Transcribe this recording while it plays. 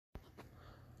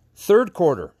third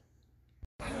quarter.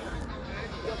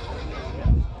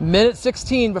 Minute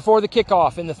 16 before the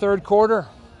kickoff in the third quarter.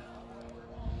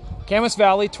 Camas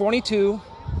Valley 22,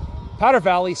 Powder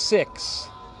Valley 6.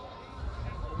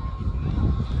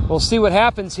 We'll see what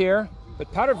happens here,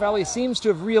 but Powder Valley seems to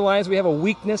have realized we have a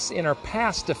weakness in our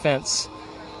pass defense,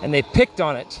 and they picked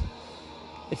on it.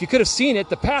 If you could have seen it,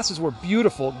 the passes were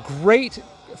beautiful, great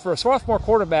for a sophomore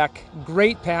quarterback,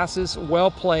 great passes,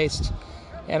 well placed,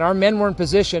 and our men were in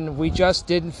position, we just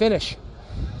didn't finish.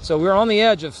 So we're on the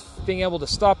edge of being able to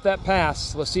stop that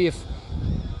pass. Let's see if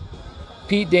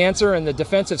Pete Dancer and the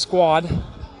defensive squad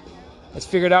has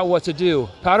figured out what to do.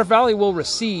 Powder Valley will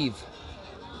receive.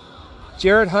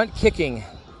 Jared Hunt kicking.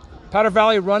 Powder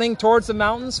Valley running towards the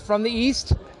mountains from the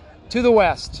east to the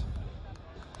west.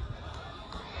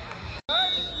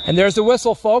 And there's the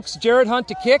whistle, folks. Jared Hunt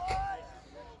to kick.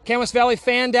 Camas Valley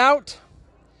fanned out.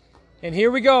 And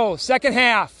here we go, second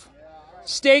half.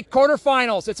 State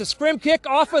quarterfinals. It's a scrim kick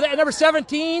off of that number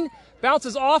 17.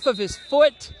 Bounces off of his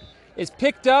foot. Is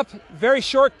picked up. Very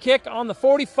short kick on the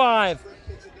 45.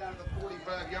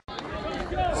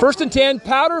 First and 10,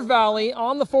 Powder Valley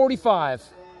on the 45.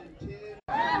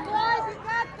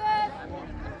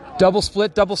 Double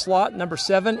split, double slot. Number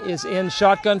 7 is in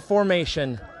shotgun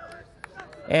formation.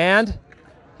 And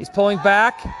he's pulling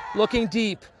back, looking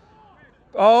deep.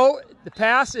 Oh, the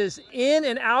pass is in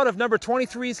and out of number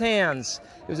 23's hands.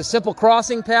 It was a simple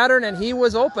crossing pattern, and he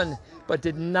was open, but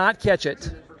did not catch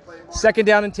it. Second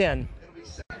down and 10.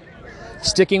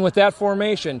 Sticking with that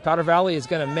formation, Powder Valley is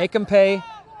going to make them pay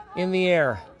in the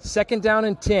air. Second down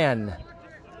and 10.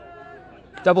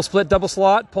 Double split, double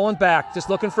slot, pulling back, just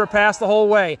looking for a pass the whole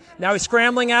way. Now he's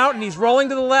scrambling out, and he's rolling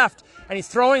to the left, and he's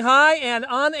throwing high and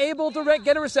unable to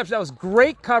get a reception. That was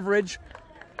great coverage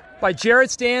by Jared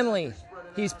Stanley.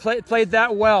 He's played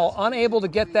that well, unable to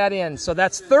get that in. So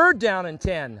that's third down and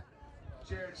 10.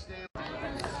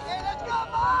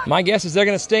 My guess is they're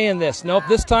going to stay in this. Nope,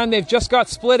 this time they've just got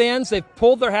split ends. They've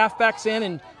pulled their halfbacks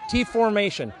in T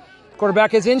formation.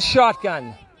 Quarterback is in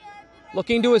shotgun,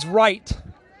 looking to his right.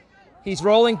 He's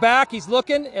rolling back, he's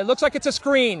looking. It looks like it's a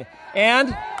screen.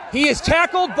 And he is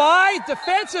tackled by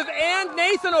defensive end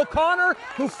Nathan O'Connor,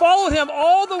 who followed him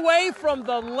all the way from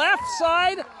the left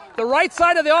side. The right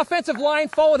side of the offensive line,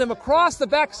 followed him across the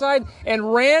backside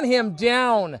and ran him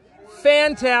down.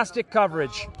 Fantastic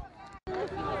coverage.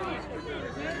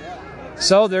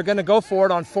 So they're going to go for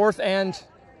it on 4th and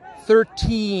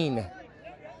 13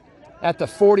 at the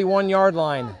 41-yard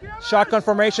line. Shotgun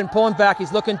formation, pulling back.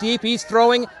 He's looking deep. He's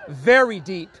throwing very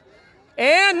deep.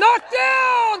 And knocked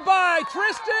down by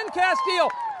Tristan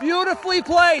Castile. Beautifully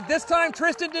played. This time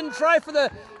Tristan didn't try for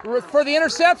the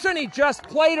interception. He just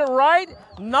played it right,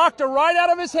 knocked it right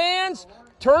out of his hands.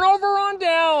 Turnover on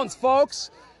downs,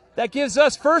 folks. That gives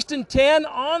us 1st and 10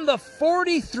 on the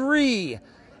 43.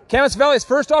 Camas Valley's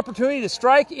first opportunity to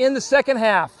strike in the second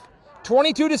half.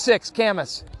 22-6,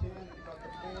 Camas.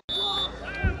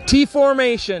 T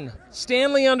formation.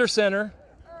 Stanley under center.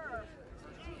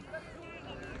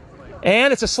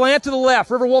 And it's a slant to the left.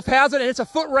 River Wolf has it, and it's a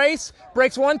foot race.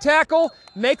 Breaks one tackle,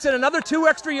 makes it another 2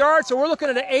 extra yards. So we're looking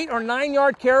at an 8 or 9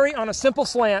 yard carry on a simple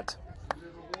slant.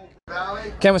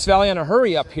 Camas Valley in a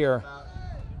hurry up here.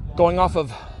 Going off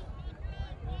of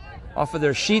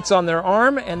their sheets on their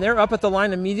arm, and they're up at the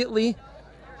line immediately.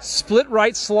 Split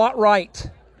right, slot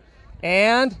right.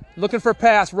 And looking for a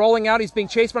pass. Rolling out, he's being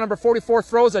chased by number 44.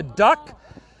 Throws a duck.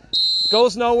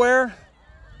 Goes nowhere.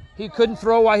 He couldn't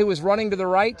throw while he was running to the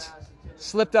right.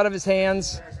 Slipped out of his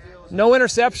hands. No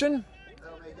interception.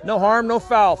 No harm, no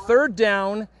foul. 3rd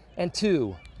down and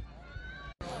 2.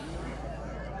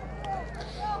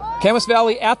 Camas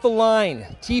Valley at the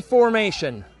line. T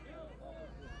formation.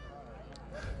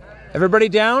 Everybody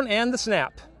down and the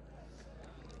snap.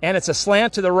 And it's a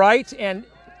slant to the right and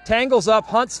tangles up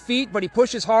Hunt's feet, but he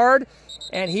pushes hard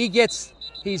and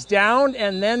he's down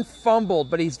and then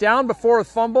fumbled. But he's down before a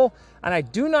fumble. And I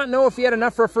do not know if he had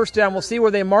enough for a first down. We'll see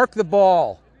where they mark the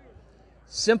ball.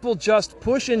 Simple just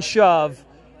push and shove.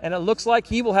 And it looks like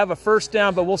he will have a first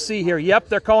down, but we'll see here. Yep,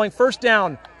 they're calling first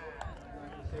down.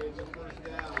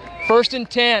 1st and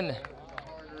 10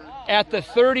 at the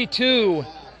 32.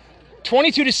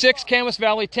 22-6, Camas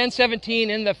Valley. 10-17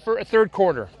 in the third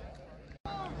quarter.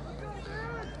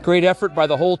 Great effort by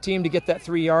the whole team to get that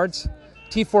 3 yards.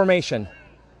 T formation.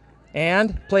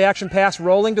 And play action pass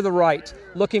rolling to the right.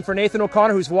 Looking for Nathan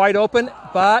O'Connor, who's wide open,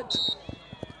 but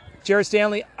Jared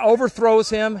Stanley overthrows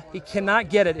him. He cannot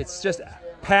get it. It's just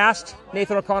past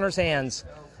Nathan O'Connor's hands.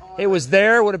 It was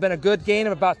there, would have been a good gain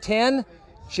of about 10.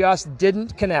 Just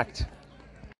didn't connect.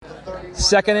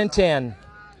 2nd and 10.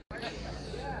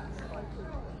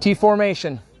 T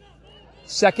formation.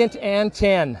 2nd and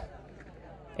 10.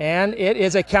 And it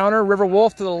is a counter. River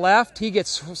Wolf to the left. He gets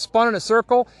spun in a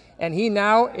circle, and he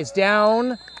now is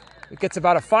down. It gets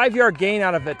about a 5-yard gain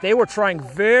out of it. They were trying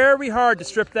very hard to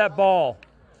strip that ball,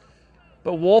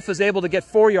 but Wolf is able to get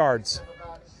 4 yards.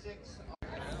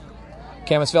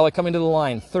 Camas Valley coming to the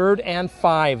line. 3rd and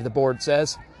 5, the board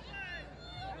says.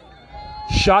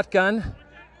 Shotgun.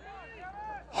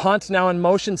 Hunt now in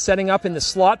motion, setting up in the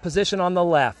slot position on the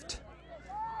left.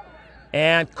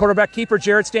 And quarterback keeper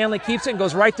Jared Stanley keeps it and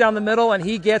goes right down the middle, and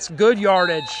he gets good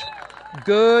yardage.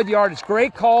 Good yardage.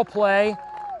 Great call play.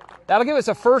 That'll give us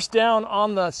a first down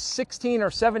on the 16 or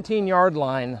 17-yard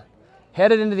line,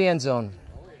 headed into the end zone.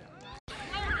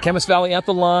 Camas Valley at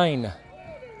the line.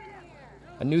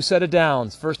 A new set of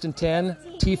downs. 1st and 10,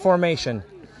 T formation.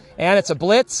 And it's a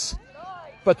blitz,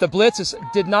 but the blitz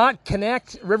did not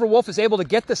connect. River Wolf is able to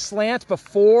get the slant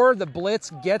before the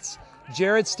blitz gets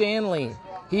Jared Stanley.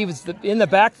 He was in the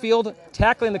backfield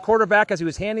tackling the quarterback as he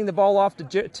was handing the ball off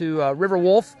to River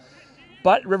Wolf,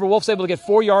 but River Wolf's able to get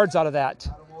 4 yards out of that.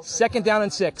 2nd down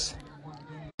and 6.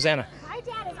 Rosanna. My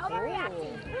dad is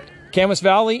overreacting. Camas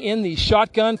Valley in the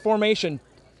shotgun formation.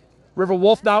 River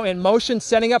Wolf now in motion,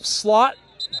 setting up slot.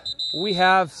 We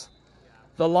have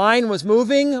the line was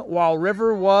moving while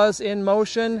River was in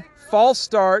motion. False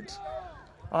start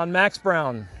on Max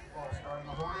Brown.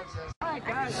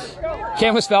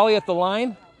 Camas Valley at the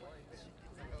line.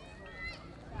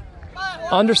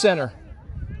 Under center.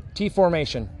 T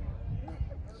formation.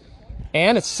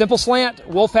 And it's simple slant.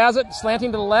 Wolf has it,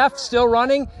 slanting to the left, still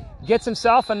running. Gets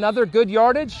himself another good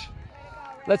yardage.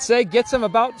 Let's say gets him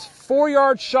about 4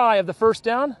 yards shy of the first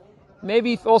down.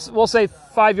 Maybe we'll say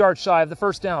 5 yards shy of the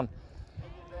first down.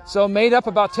 So made up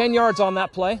about 10 yards on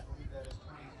that play.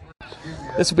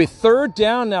 This will be 3rd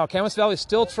down now. Camas Valley is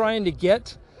still trying to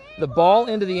get the ball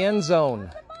into the end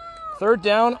zone. 3rd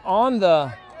down on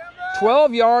the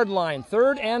 12-yard line.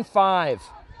 3rd and 5.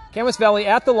 Camas Valley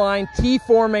at the line, T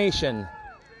formation.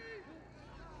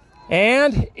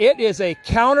 And it is a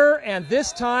counter, and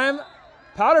this time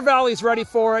Powder Valley's ready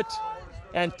for it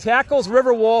and tackles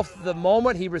River Wolf the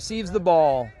moment he receives the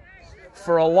ball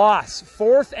for a loss.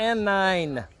 4th and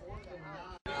 9.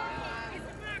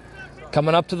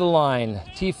 Coming up to the line,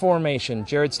 T formation,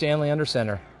 Jared Stanley under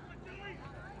center.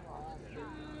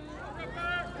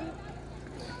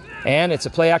 And it's a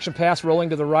play-action pass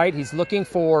rolling to the right. He's looking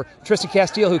for Tristan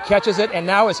Castile, who catches it and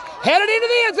now is headed into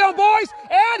the end zone, boys.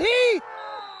 And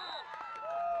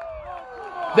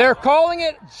they're calling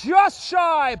it just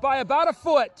shy by about a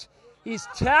foot. He's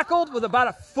tackled with about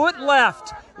a foot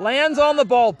left. Lands on the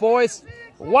ball, boys.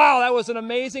 Wow, that was an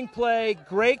amazing play.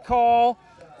 Great call.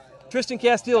 Tristan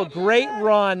Castile, great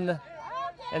run.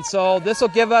 And so this will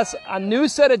give us a new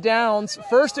set of downs.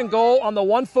 1st and goal on the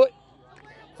 1 foot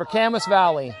for Camas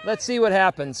Valley. Let's see what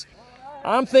happens.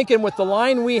 I'm thinking with the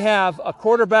line we have, a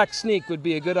quarterback sneak would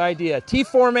be a good idea. T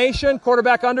formation,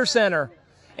 quarterback under center.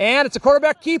 And it's a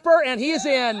quarterback keeper, and he is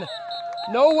in.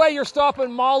 No way you're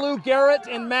stopping Malu, Garrett,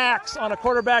 and Max on a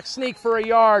quarterback sneak for a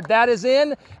yard. That is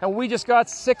in, and we just got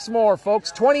 6 more,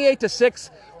 folks. 28-6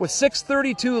 with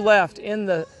 6:32 left in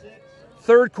the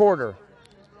 3rd quarter.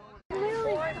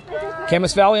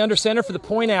 Camas Valley under center for the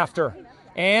point after.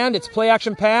 And it's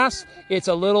play-action pass. It's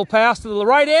a little pass to the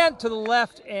right end, to the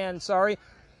left end, sorry.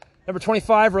 Number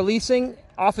 25 releasing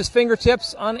off his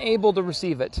fingertips, unable to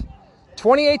receive it.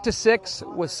 28-6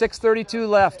 with 6:32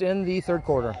 left in the 3rd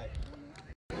quarter.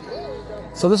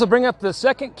 So this will bring up the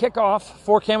second kickoff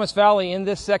for Camas Valley in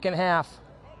this second half.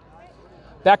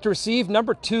 Back to receive,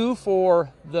 number 2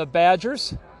 for the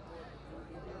Badgers.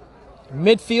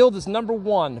 Midfield is number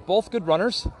 1, both good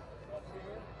runners.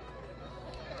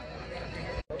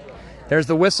 There's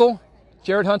the whistle.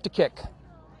 Jared Hunt to kick.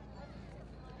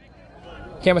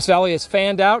 Camas Valley is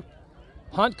fanned out.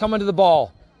 Hunt coming to the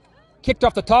ball. Kicked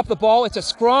off the top of the ball. It's a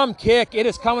scrum kick. It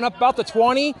is coming up about the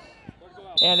 20,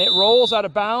 and it rolls out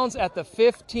of bounds at the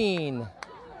 15.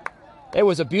 It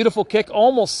was a beautiful kick,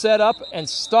 almost set up and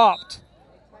stopped.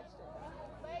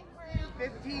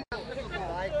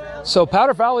 So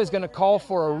Powder Valley is going to call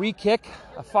for a re-kick,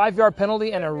 a 5-yard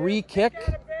penalty and a re-kick.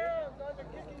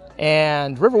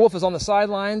 And River Wolf is on the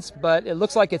sidelines, but it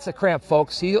looks like it's a cramp,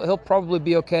 folks. He'll probably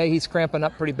be okay. He's cramping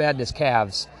up pretty bad in his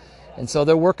calves. And so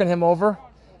they're working him over,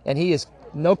 and he is,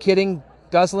 no kidding,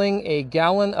 guzzling a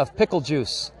gallon of pickle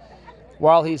juice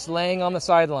while he's laying on the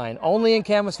sideline. Only in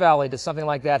Camas Valley does something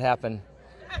like that happen.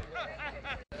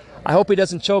 I hope he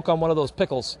doesn't choke on one of those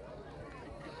pickles.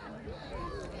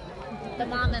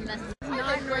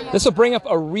 This will bring up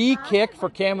a re-kick for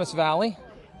Camas Valley.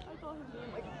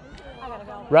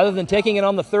 Rather than taking it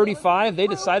on the 35, they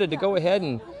decided to go ahead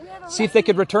and see if they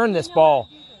could return this ball.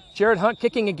 Jared Hunt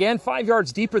kicking again, 5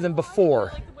 yards deeper than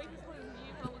before.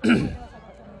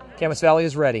 Camas Valley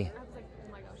is ready.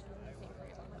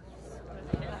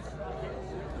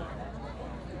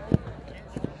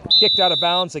 Kicked out of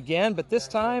bounds again, but this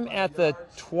time at the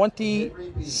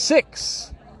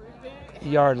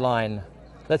 26-yard line.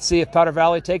 Let's see if Powder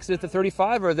Valley takes it at the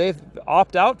 35 or they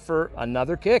opt out for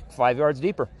another kick 5 yards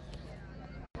deeper.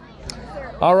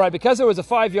 All right, because there was a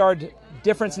 5-yard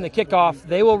difference in the kickoff,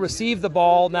 they will receive the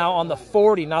ball now on the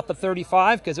 40, not the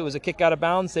 35, because it was a kick out of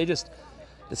bounds. They just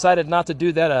decided not to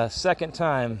do that a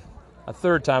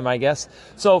third time, I guess.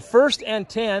 So 1st and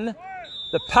 10,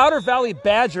 the Powder Valley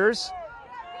Badgers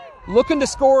looking to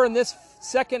score in this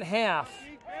second half,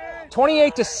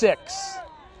 28-6.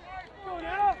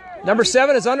 Number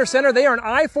 7 is under center. They are in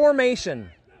I formation.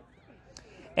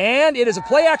 And it is a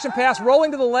play action pass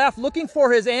rolling to the left, looking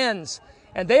for his ends.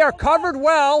 And they are covered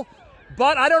well,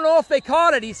 but I don't know if they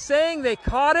caught it. He's saying they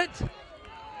caught it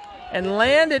and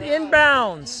landed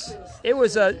inbounds. It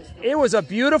was a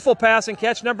beautiful pass and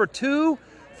catch. Number 2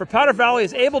 for Powder Valley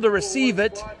is able to receive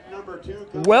it.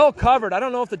 Well covered. I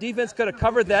don't know if the defense could have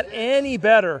covered that any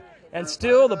better. And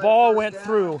still the ball went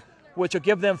through, which will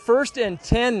give them 1st and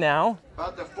 10 now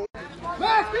at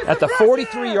the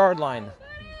 43-yard line.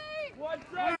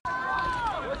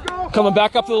 Coming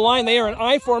back up to the line, they are in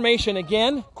I formation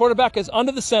again. Quarterback is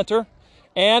under the center,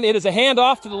 and it is a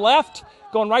handoff to the left,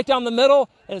 going right down the middle,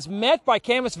 and is met by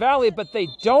Camas Valley, but they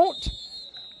don't.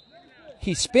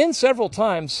 He spins several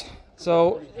times,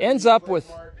 so ends up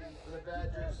with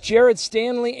Jared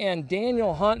Stanley and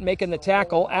Daniel Hunt making the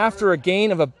tackle after a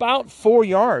gain of about 4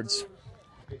 yards.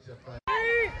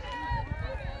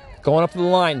 Going up to the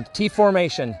line, T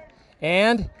formation,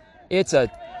 and it's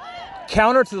a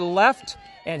counter to the left,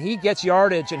 and he gets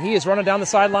yardage, and he is running down the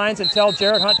sidelines until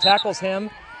Jared Hunt tackles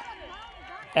him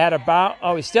at about,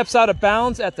 he steps out of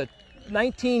bounds at the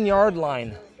 19-yard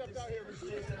line.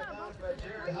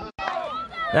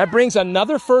 That brings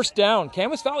another 1st down.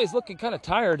 Camas Valley is looking kind of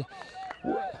tired.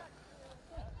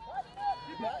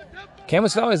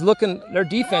 Camas Valley is looking, their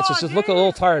defense is just looking a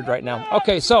little tired right now.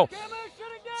 Okay, so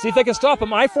see if they can stop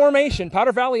him. I formation,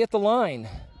 Powder Valley at the line.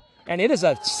 And it is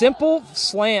a simple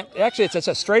slant. Actually, it's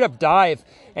a straight-up dive.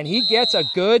 And he gets a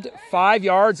good 5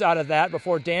 yards out of that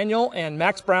before Daniel and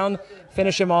Max Brown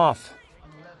finish him off.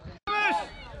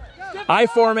 I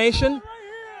formation,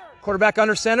 quarterback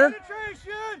under center.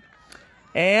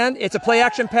 And it's a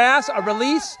play-action pass, a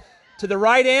release to the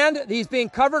right end. He's being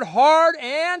covered hard,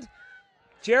 and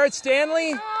Jared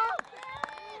Stanley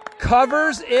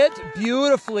covers it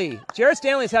beautifully. Jared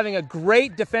Stanley is having a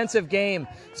great defensive game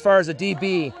as far as a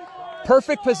DB.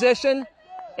 Perfect position,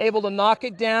 able to knock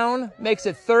it down, makes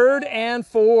it 3rd and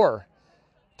 4.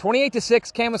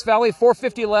 28-6, Camas Valley,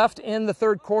 4:50 left in the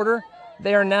third quarter.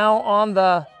 They are now on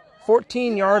the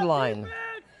 14-yard line.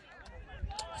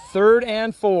 3rd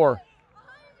and 4.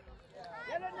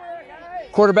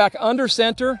 Quarterback under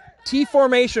center, T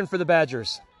formation for the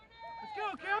Badgers.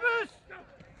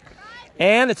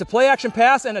 And it's a play-action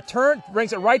pass and a turn,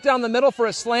 brings it right down the middle for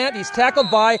a slant. He's tackled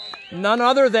by none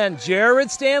other than Jared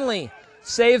Stanley.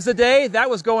 Saves the day. That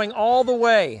was going all the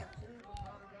way.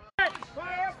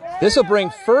 This will bring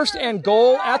 1st and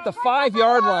goal at the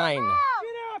 5-yard line.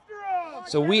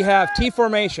 So we have T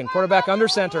formation, quarterback under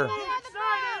center.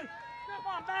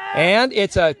 And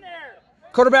it's a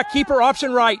quarterback keeper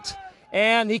option right.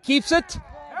 And he keeps it,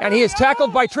 and he is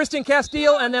tackled by Tristan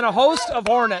Castile and then a host of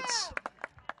Hornets.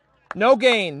 No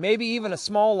gain, maybe even a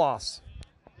small loss.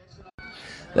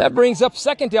 That brings up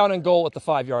 2nd down and goal at the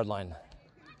 5-yard line.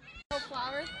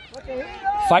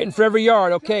 Fighting for every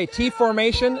yard. Okay, T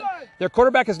formation. Their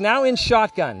quarterback is now in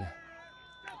shotgun.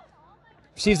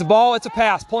 Receives the ball, it's a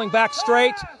pass. Pulling back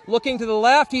straight, looking to the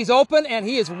left. He's open, and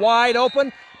he is wide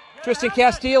open. Tristan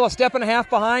Castile, a step and a half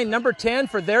behind. Number 10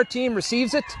 for their team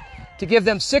receives it to give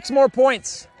them 6 more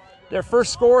points. Their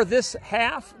first score this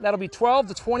half, that'll be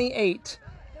 12-28.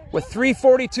 With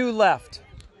 3:42 left.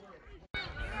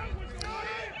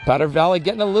 Powder Valley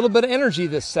getting a little bit of energy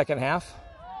this second half.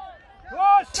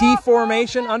 T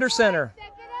formation under center.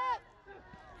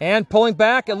 And pulling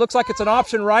back, it looks like it's an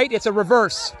option right. It's a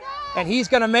reverse. And he's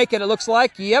going to make it, it looks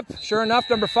like. Yep, sure enough,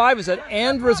 number 5 is an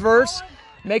end reverse.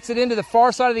 Makes it into the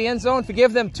far side of the end zone to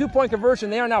give them 2-point conversion.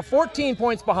 They are now 14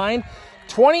 points behind.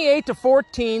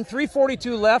 28-14,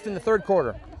 3:42 left in the third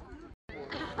quarter.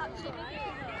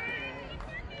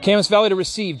 Camas Valley to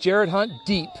receive, Jared Hunt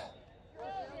deep.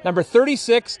 Number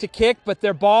 36 to kick, but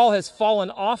their ball has fallen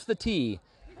off the tee.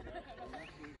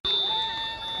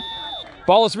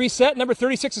 Ball is reset. Number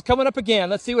 36 is coming up again.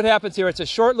 Let's see what happens here. It's a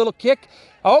short little kick.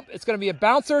 Oh, it's going to be a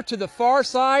bouncer to the far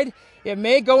side. It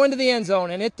may go into the end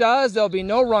zone, and it does. There'll be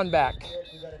no run back.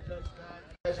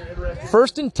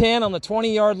 1st and 10 on the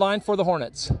 20-yard line for the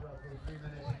Hornets.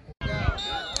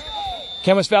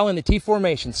 Camas Valley in the T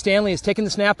formation. Stanley is taking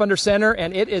the snap under center,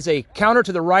 and it is a counter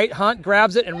to the right. Hunt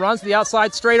grabs it and runs to the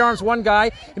outside. Straight arms one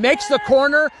guy. He makes the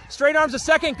corner. Straight arms the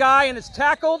second guy, and it's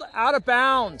tackled out of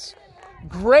bounds.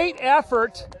 Great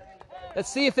effort. Let's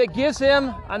see if it gives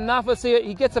him enough. Let's see.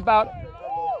 He gets about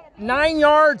 9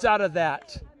 yards out of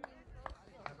that.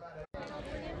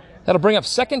 That'll bring up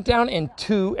 2nd down and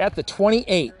 2 at the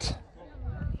 28.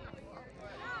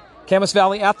 Camas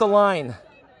Valley at the line.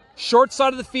 Short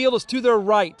side of the field is to their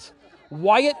right.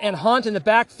 Wyatt and Hunt in the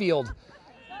backfield.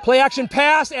 Play action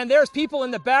pass, and there's people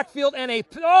in the backfield, and a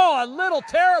little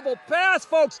terrible pass,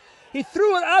 folks. He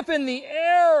threw it up in the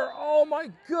air. Oh my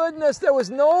goodness, there was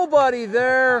nobody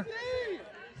there.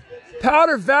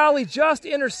 Powder Valley just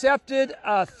intercepted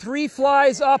a 3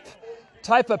 flies up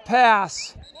type of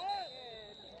pass.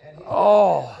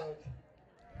 Oh.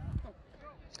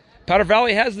 Powder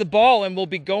Valley has the ball and will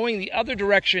be going the other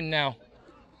direction now.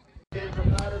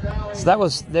 So that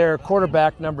was their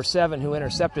quarterback, number 7, who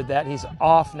intercepted that. He's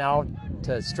off now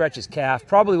to stretch his calf.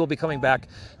 Probably will be coming back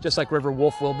just like River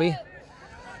Wolf will be.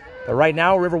 But right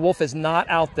now, River Wolf is not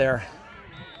out there.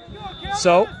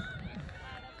 So,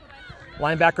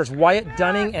 linebackers Wyatt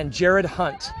Dunning and Jared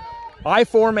Hunt. I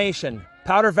formation.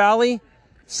 Powder Valley,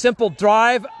 simple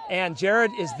drive, and Jared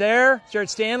is there.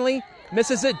 Jared Stanley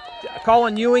misses it.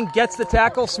 Colin Ewing gets the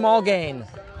tackle, small gain.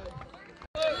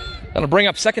 That'll bring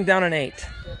up 2nd down and 8.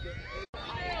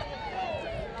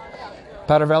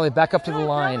 Powder Valley back up to the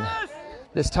line.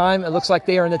 This time it looks like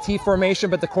they are in the T formation,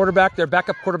 but the quarterback, their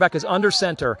backup quarterback, is under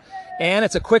center. And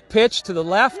it's a quick pitch to the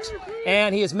left,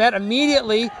 and he is met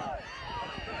immediately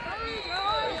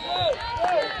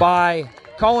by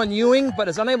Colin Ewing, but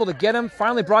is unable to get him.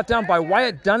 Finally brought down by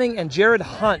Wyatt Dunning and Jared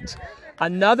Hunt.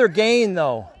 Another gain,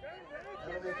 though.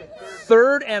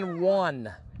 3rd and 1.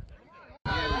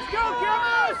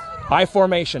 I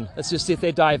formation. Let's just see if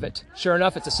they dive it. Sure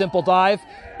enough, it's a simple dive,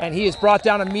 and he is brought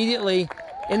down immediately.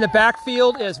 In the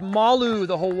backfield is Malu,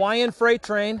 the Hawaiian freight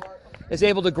train, is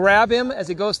able to grab him as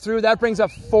he goes through. That brings up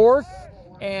 4th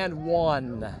and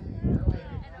 1.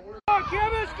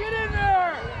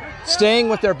 Staying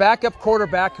with their backup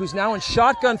quarterback, who's now in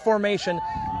shotgun formation.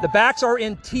 The backs are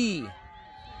in T.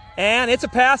 And it's a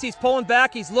pass. He's pulling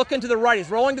back. He's looking to the right. He's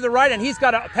rolling to the right, and he's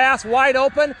got a pass wide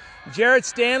open. Jared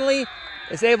Stanley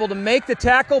is able to make the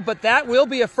tackle, but that will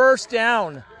be a 1st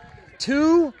down.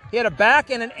 2, he had a back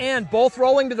and an end, both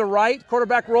rolling to the right.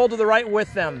 Quarterback rolled to the right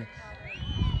with them.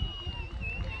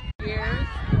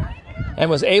 And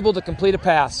was able to complete a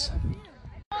pass.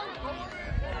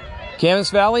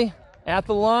 Camas Valley at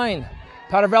the line.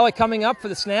 Powder Valley coming up for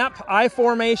the snap. I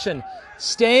formation.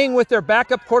 Staying with their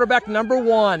backup quarterback, number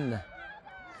 1.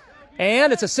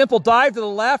 And it's a simple dive to the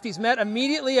left. He's met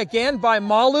immediately again by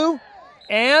Malu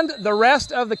and the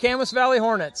rest of the Camas Valley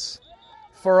Hornets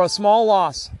for a small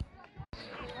loss.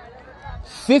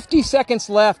 50 seconds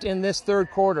left in this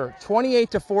 3rd quarter,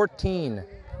 28-14.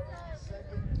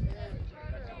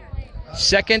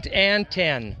 2nd and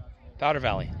 10, Powder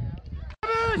Valley.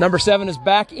 Number 7 is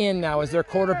back in now as their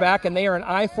quarterback, and they are in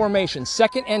I formation.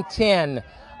 2nd and 10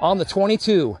 on the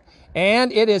 22.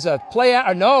 And it is a play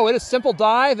out, no, it is a simple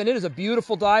dive, and it is a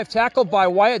beautiful dive, tackled by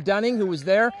Wyatt Dunning, who was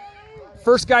there.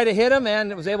 First guy to hit him,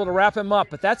 and was able to wrap him up.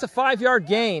 But that's a 5-yard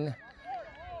gain.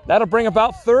 That'll bring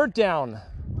about 3rd down.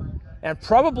 And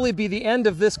probably be the end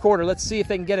of this quarter. Let's see if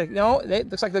they can get it. No, it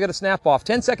looks like they'll get a snap off.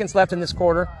 10 seconds left in this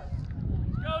quarter.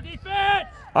 Go defense!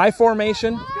 I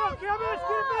formation. Go Camas!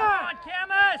 Come on,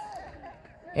 Camas!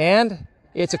 And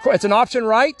it's an option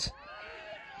right.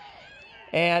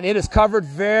 And it is covered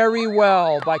very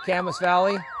well by Camas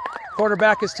Valley.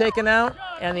 Quarterback is taken out,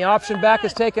 and the option back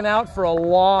is taken out for a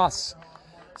loss.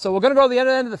 So we're going to go to the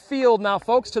other end of the field now,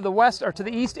 folks, to the west or to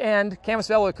the east end. Camas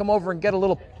Valley will come over and get a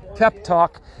little pep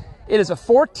talk. It is a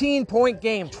 14-point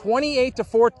game,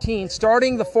 28-14,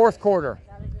 starting the 4th quarter.